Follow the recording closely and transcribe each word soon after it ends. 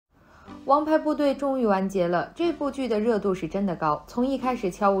王牌部队终于完结了，这部剧的热度是真的高。从一开始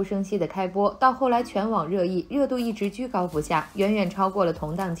悄无声息的开播，到后来全网热议，热度一直居高不下，远远超过了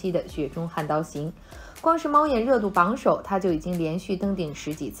同档期的《雪中悍刀行》。光是猫眼热度榜首，它就已经连续登顶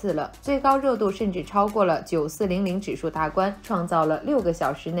十几次了，最高热度甚至超过了9400指数大关，创造了6个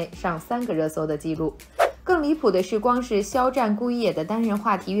小时内上3个热搜的记录。更离谱的是，光是肖战顾一野的单人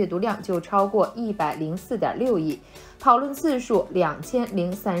话题阅读量就超过104.6亿，讨论次数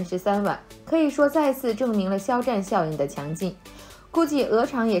2033万，可以说再次证明了肖战效应的强劲。估计鹅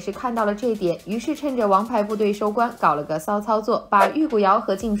厂也是看到了这点，于是趁着王牌部队收官，搞了个骚操作，把玉骨遥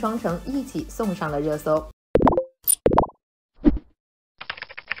和镜双城一起送上了热搜。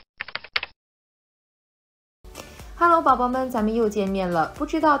Hello， 宝宝们，咱们又见面了。不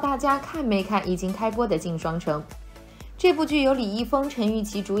知道大家看没看已经开播的《镜双城》这部剧，由李易峰、陈钰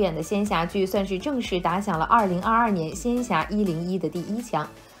琪主演的仙侠剧，算是正式打响了2022年仙侠101的第1枪。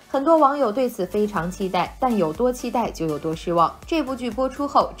很多网友对此非常期待，但有多期待就有多失望。这部剧播出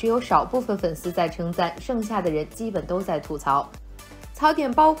后，只有少部分粉丝在称赞，剩下的人基本都在吐槽。槽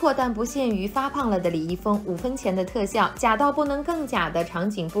点包括但不限于发胖了的李易峰5分钱的特效，假到不能更假的场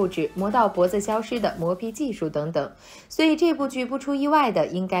景布置，磨到脖子消失的磨皮技术等等。所以这部剧不出意外的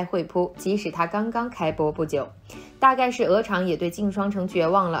应该会扑，即使它刚刚开播不久。大概是鹅厂也对镜双城绝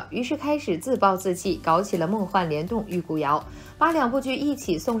望了，于是开始自暴自弃，搞起了梦幻联动玉骨遥，把2部剧一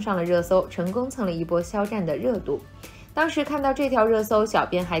起送上了热搜，成功蹭了一波肖战的热度。当时看到这条热搜，小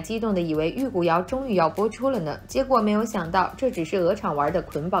编还激动的以为玉骨遥终于要播出了呢，结果没有想到这只是鹅厂玩的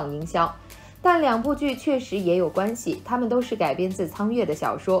捆绑营销。但2部剧确实也有关系，它们都是改编自苍月的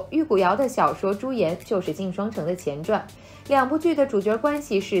小说，玉骨遥的小说《朱颜》就是镜双城的前传。2部剧的主角关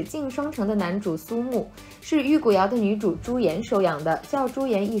系是镜双城的男主苏木是玉骨遥的女主朱颜收养的，叫朱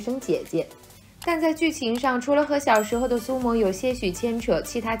颜一声姐姐。但在剧情上，除了和小时候的苏某有些许牵扯，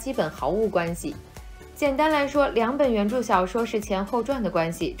其他基本毫无关系。简单来说，2本原著小说是前后传的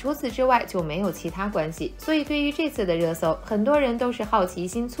关系，除此之外就没有其他关系。所以对于这次的热搜，很多人都是好奇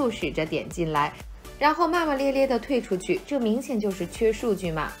心促使着点进来，然后骂骂咧咧的退出去，这明显就是缺数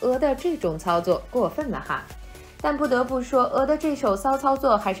据嘛。鹅的这种操作过分了哈。但不得不说，鹅的这手骚操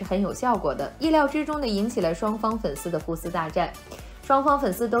作还是很有效果的，意料之中的引起了双方粉丝的互撕大战。双方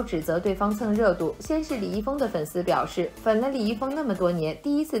粉丝都指责对方蹭热度，先是李易峰的粉丝表示，粉了李易峰那么多年，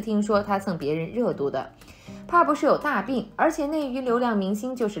第一次听说他蹭别人热度的，怕不是有大病，而且内娱流量明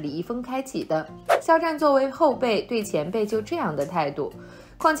星就是李易峰开启的。肖战作为后辈，对前辈就这样的态度。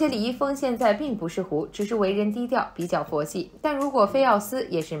况且李易峰现在并不是糊，只是为人低调，比较佛系，但如果非要撕，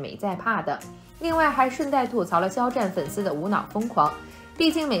也是没在怕的。另外还顺带吐槽了肖战粉丝的无脑疯狂，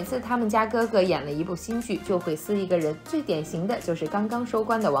毕竟每次他们家哥哥演了一部新剧，就会撕一个人，最典型的就是刚刚收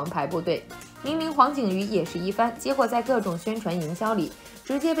官的王牌部队。明明黄景瑜也是一番，结果在各种宣传营销里，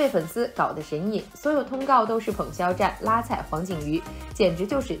直接被粉丝搞得神隐，所有通告都是捧肖战，拉踩黄景瑜，简直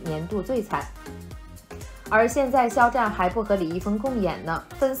就是年度最惨。而现在肖战还不和李易峰共演呢，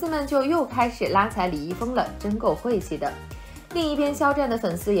粉丝们就又开始拉踩李易峰了，真够晦气的。另一边，肖战的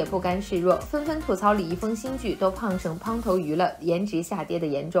粉丝也不甘示弱，纷纷吐槽李易峰新剧都胖成胖头鱼了，颜值下跌的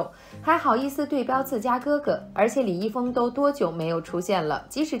严重，还好意思对标自家哥哥。而且李易峰都多久没有出现了，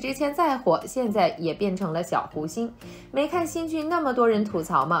即使之前再火，现在也变成了小湖星。没看新剧那么多人吐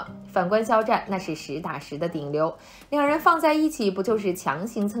槽吗？反观肖战，那是实打实的顶流，两人放在一起不就是强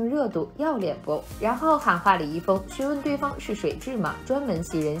行蹭热度，要脸不？然后喊话李易峰，询问对方是水蛭吗？专门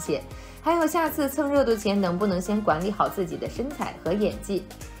吸人血。还有下次蹭热度前能不能先管理好自己的身材和演技？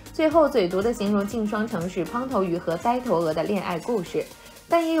最后嘴毒的形容镜双城是胖头鱼和呆头鹅的恋爱故事，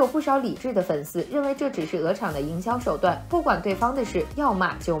但也有不少理智的粉丝认为这只是鹅厂的营销手段，不管对方的事，要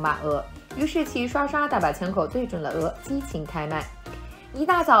骂就骂鹅。于是齐刷刷地把枪口对准了鹅，激情开卖。一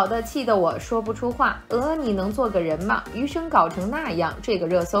大早的气得我说不出话，鹅你能做个人吗？余生搞成那样，这个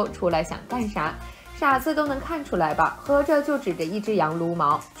热搜出来想干啥？傻子都能看出来吧，合着就指着一只羊撸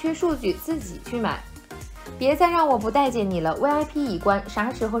毛，缺数据自己去买。别再让我不待见你了 ，VIP 已关，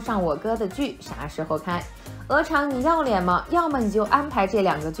啥时候上我哥的剧，啥时候开。鹅厂你要脸吗？要么你就安排这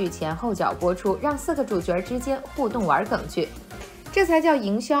2个剧前后脚播出，让4个主角之间互动玩梗去，这才叫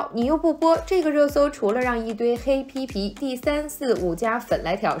营销。你又不播这个热搜，除了让一堆黑皮皮第3、4、5家粉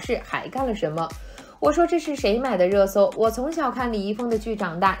来挑事，还干了什么？我说这是谁买的热搜？我从小看李易峰的剧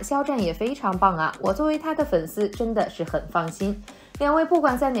长大，肖战也非常棒啊，我作为他的粉丝真的是很放心。2位不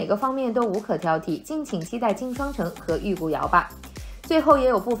管在哪个方面都无可挑剔，敬请期待镜双城和玉骨遥吧。最后也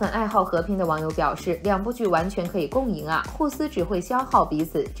有部分爱好和平的网友表示，2部剧完全可以共赢啊，互撕只会消耗彼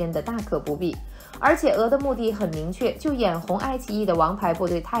此，真的大可不必。而且鹅的目的很明确，就眼红爱奇艺的王牌部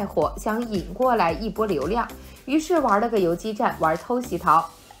队太火，想引过来一波流量，于是玩了个游击战，玩偷袭逃。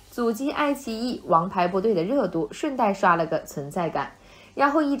阻击爱奇艺王牌部队的热度，顺带刷了个存在感，然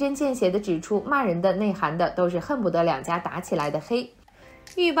后一针见血地指出骂人的内涵的都是恨不得两家打起来的黑。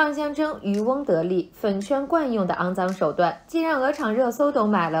鹬蚌相争，渔翁得利，粉圈惯用的肮脏手段。既然鹅厂热搜都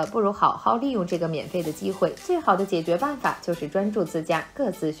买了，不如好好利用这个免费的机会。最好的解决办法就是专注自家，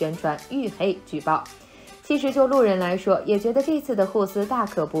各自宣传，遇黑举报。其实就路人来说，也觉得这次的互撕大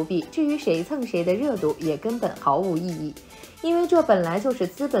可不必。至于谁蹭谁的热度，也根本毫无意义，因为这本来就是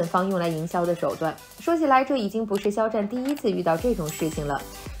资本方用来营销的手段。说起来，这已经不是肖战第一次遇到这种事情了。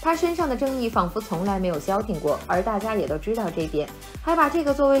他身上的争议仿佛从来没有消停过，而大家也都知道这点，还把这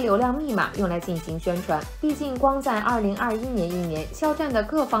个作为流量密码用来进行宣传。毕竟光在2021年一年，肖战的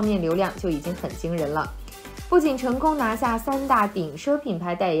各方面流量就已经很惊人了。不仅成功拿下3大顶奢品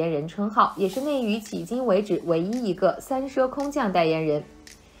牌代言人称号，也是内娱迄今为止唯一一个3奢空降代言人。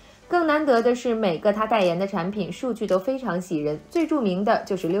更难得的是，每个他代言的产品数据都非常喜人，最著名的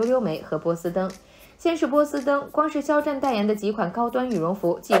就是溜溜梅和波司登。先是波司登，光是肖战代言的几款高端羽绒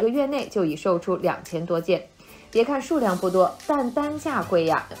服，几个月内就已售出2000多件。别看数量不多，但单价贵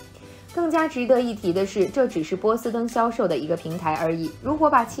呀。更加值得一提的是，这只是波司登销售的一个平台而已。如果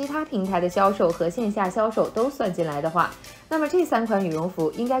把其他平台的销售和线下销售都算进来的话，那么这3款羽绒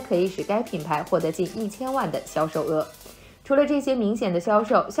服应该可以使该品牌获得近1000万的销售额。除了这些明显的销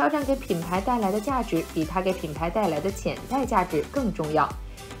售，肖战给品牌带来的价值比他给品牌带来的潜在价值更重要。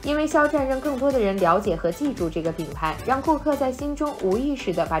因为肖战让更多的人了解和记住这个品牌，让顾客在心中无意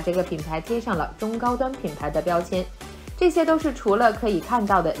识地把这个品牌贴上了中高端品牌的标签。这些都是除了可以看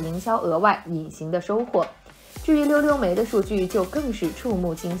到的营销额外隐形的收获。至于溜溜梅的数据就更是触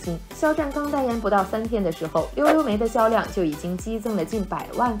目惊心，肖战刚代言不到3天的时候，溜溜梅的销量就已经激增了近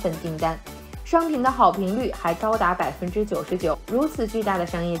100万份订单，商品的好评率还高达99%。如此巨大的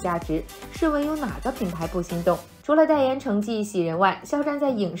商业价值，试问有哪个品牌不心动？除了代言成绩喜人外，肖战在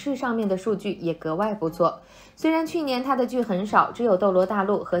影视上面的数据也格外不错。虽然去年他的剧很少，只有《斗罗大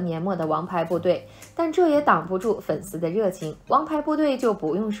陆》和年末的《王牌部队》，但这也挡不住粉丝的热情。《王牌部队》就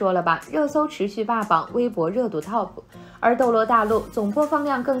不用说了吧，热搜持续霸榜，微博热度 top。而《斗罗大陆》总播放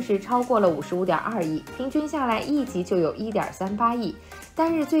量更是超过了55.2亿，平均下来一集就有1.38亿，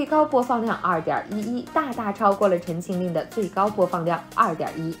单日最高播放量2.1亿，大大超过了《陈情令》的最高播放量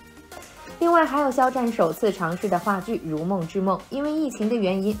2.1。另外还有肖战首次尝试的话剧《如梦之梦》，因为疫情的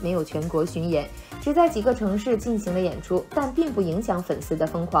原因没有全国巡演，只在几个城市进行了演出，但并不影响粉丝的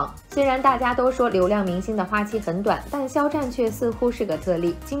疯狂。虽然大家都说流量明星的花期很短，但肖战却似乎是个特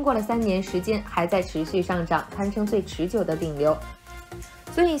例，经过了3年时间还在持续上涨，堪称最持久的顶流。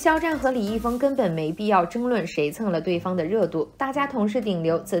所以肖战和李易峰根本没必要争论谁蹭了对方的热度，大家同是顶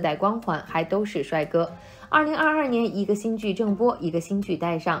流，自带光环，还都是帅哥。2022年一个新剧正播，一个新剧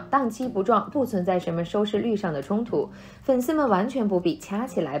带上，档期不撞，不存在什么收视率上的冲突，粉丝们完全不必掐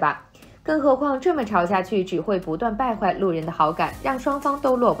起来吧。更何况这么吵下去只会不断败坏路人的好感，让双方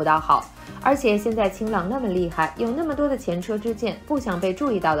都落不到好。而且现在清朗那么厉害，有那么多的前车之鉴，不想被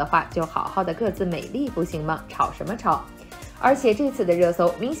注意到的话，就好好的各自美丽不行吗？吵什么吵？而且这次的热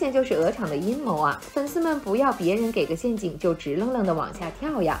搜明显就是鹅厂的阴谋啊！粉丝们不要别人给个陷阱就直愣愣的往下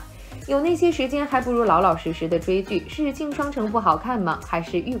跳呀！有那些时间还不如老老实实的追剧，是镜双城不好看吗？还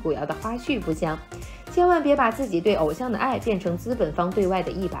是玉骨遥的花絮不香？千万别把自己对偶像的爱变成资本方对外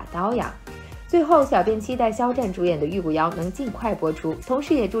的一把刀呀！最后，小编期待肖战主演的玉骨遥能尽快播出，同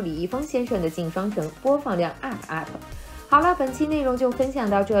时也祝李易峰先生的镜双城播放量 up。好了，本期内容就分享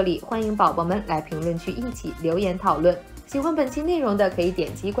到这里，欢迎宝宝们来评论区一起留言讨论。喜欢本期内容的可以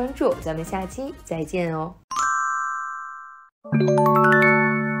点击关注，咱们下期再见哦。